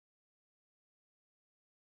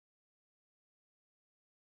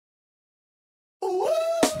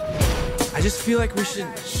I just feel like we should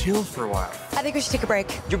chill for a while. I think we should take a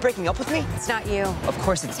break. You're breaking up with me? It's not you. Of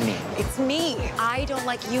course it's me. It's me. I don't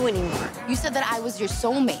like you anymore. You said that I was your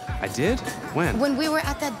soulmate. I did? When? When we were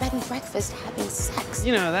at that bed and breakfast having sex.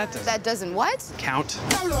 You know, that doesn't... That doesn't what? count.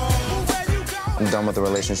 I'm done with the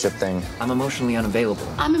relationship thing. I'm emotionally unavailable.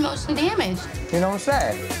 I'm emotionally damaged. You know what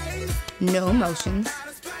I'm saying? No emotions,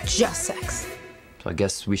 just sex. So I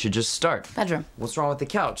guess we should just start. Bedroom. What's wrong with the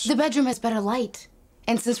couch? The bedroom has better light.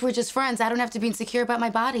 And since we're just friends, I don't have to be insecure about my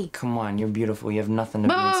body. Come on, you're beautiful. You have nothing to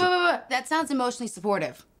be insecure. That sounds emotionally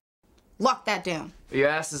supportive. Lock that down. Your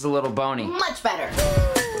ass is a little bony. Much better.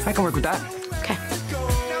 I can work with that. Okay.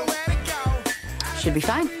 Should be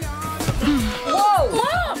fine. Whoa!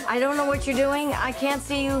 Mom! I don't know what you're doing. I can't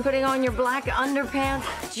see you putting on your black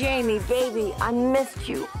underpants. Jamie, baby, I missed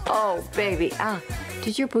you. Oh, baby.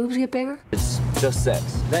 Did your boobs get bigger? It's just sex.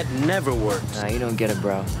 That never works. Nah, you don't get it,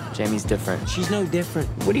 bro. Jamie's different. She's no different.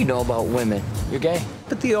 What do you know about women? You're gay.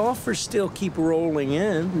 But the offers still keep rolling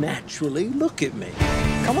in, naturally. Look at me.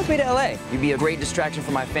 Come with me to LA. You'd be a great distraction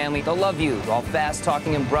for my family. They'll love you. All fast,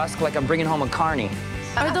 talking, and brusque, like I'm bringing home a carny.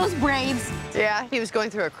 Are those braids? Yeah, he was going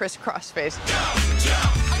through a crisscross phase.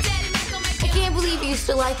 I can't believe you used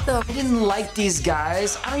to like them. I didn't like these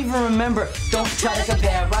guys. I don't even remember. Don't try to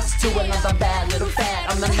compare us to another bad little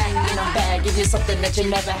fad. I'm the man in a bag. Give you something that you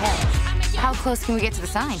never had. How close can we get to the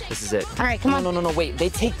sign? This is it. All right, come on. No, wait. They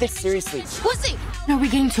take this seriously. Pussy! Are we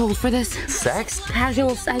getting too old for this? Sex?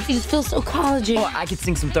 Casual sex, you just feel so collegey. Oh, I could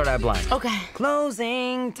sing some Third Eye Blind. Okay.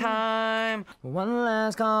 Closing time. One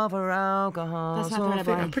last call for alcohol. That's not Third Eye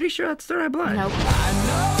Blind. I'm pretty sure that's Third Eye Blind. Nope.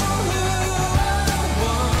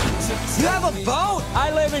 You have a boat?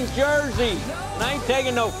 I live in Jersey, and I ain't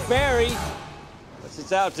taking no ferry. Unless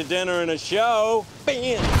it's out to dinner and a show.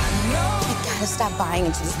 Bam! You gotta stop buying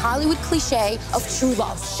into this Hollywood cliche of true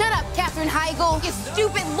love. Shut up, Katherine Heigl, you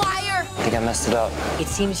stupid liar! I think I messed it up. It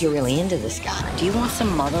seems you're really into this guy. Do you want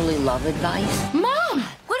some motherly love advice? Mom,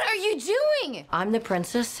 what are you doing? I'm the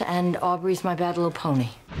princess, and Aubrey's my bad little pony.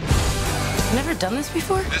 Never done this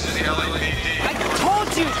before? This is the LAPD. I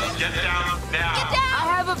told you! Get down now. Get down!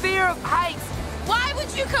 I have a fear of heights. Why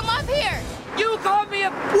would you come up here? You called me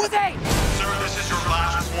a pussy! Sir, this is your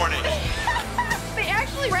last warning. They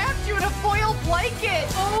actually wrapped you in a foil blanket.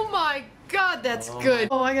 Oh my God, that's good.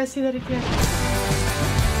 Oh, I gotta see that again.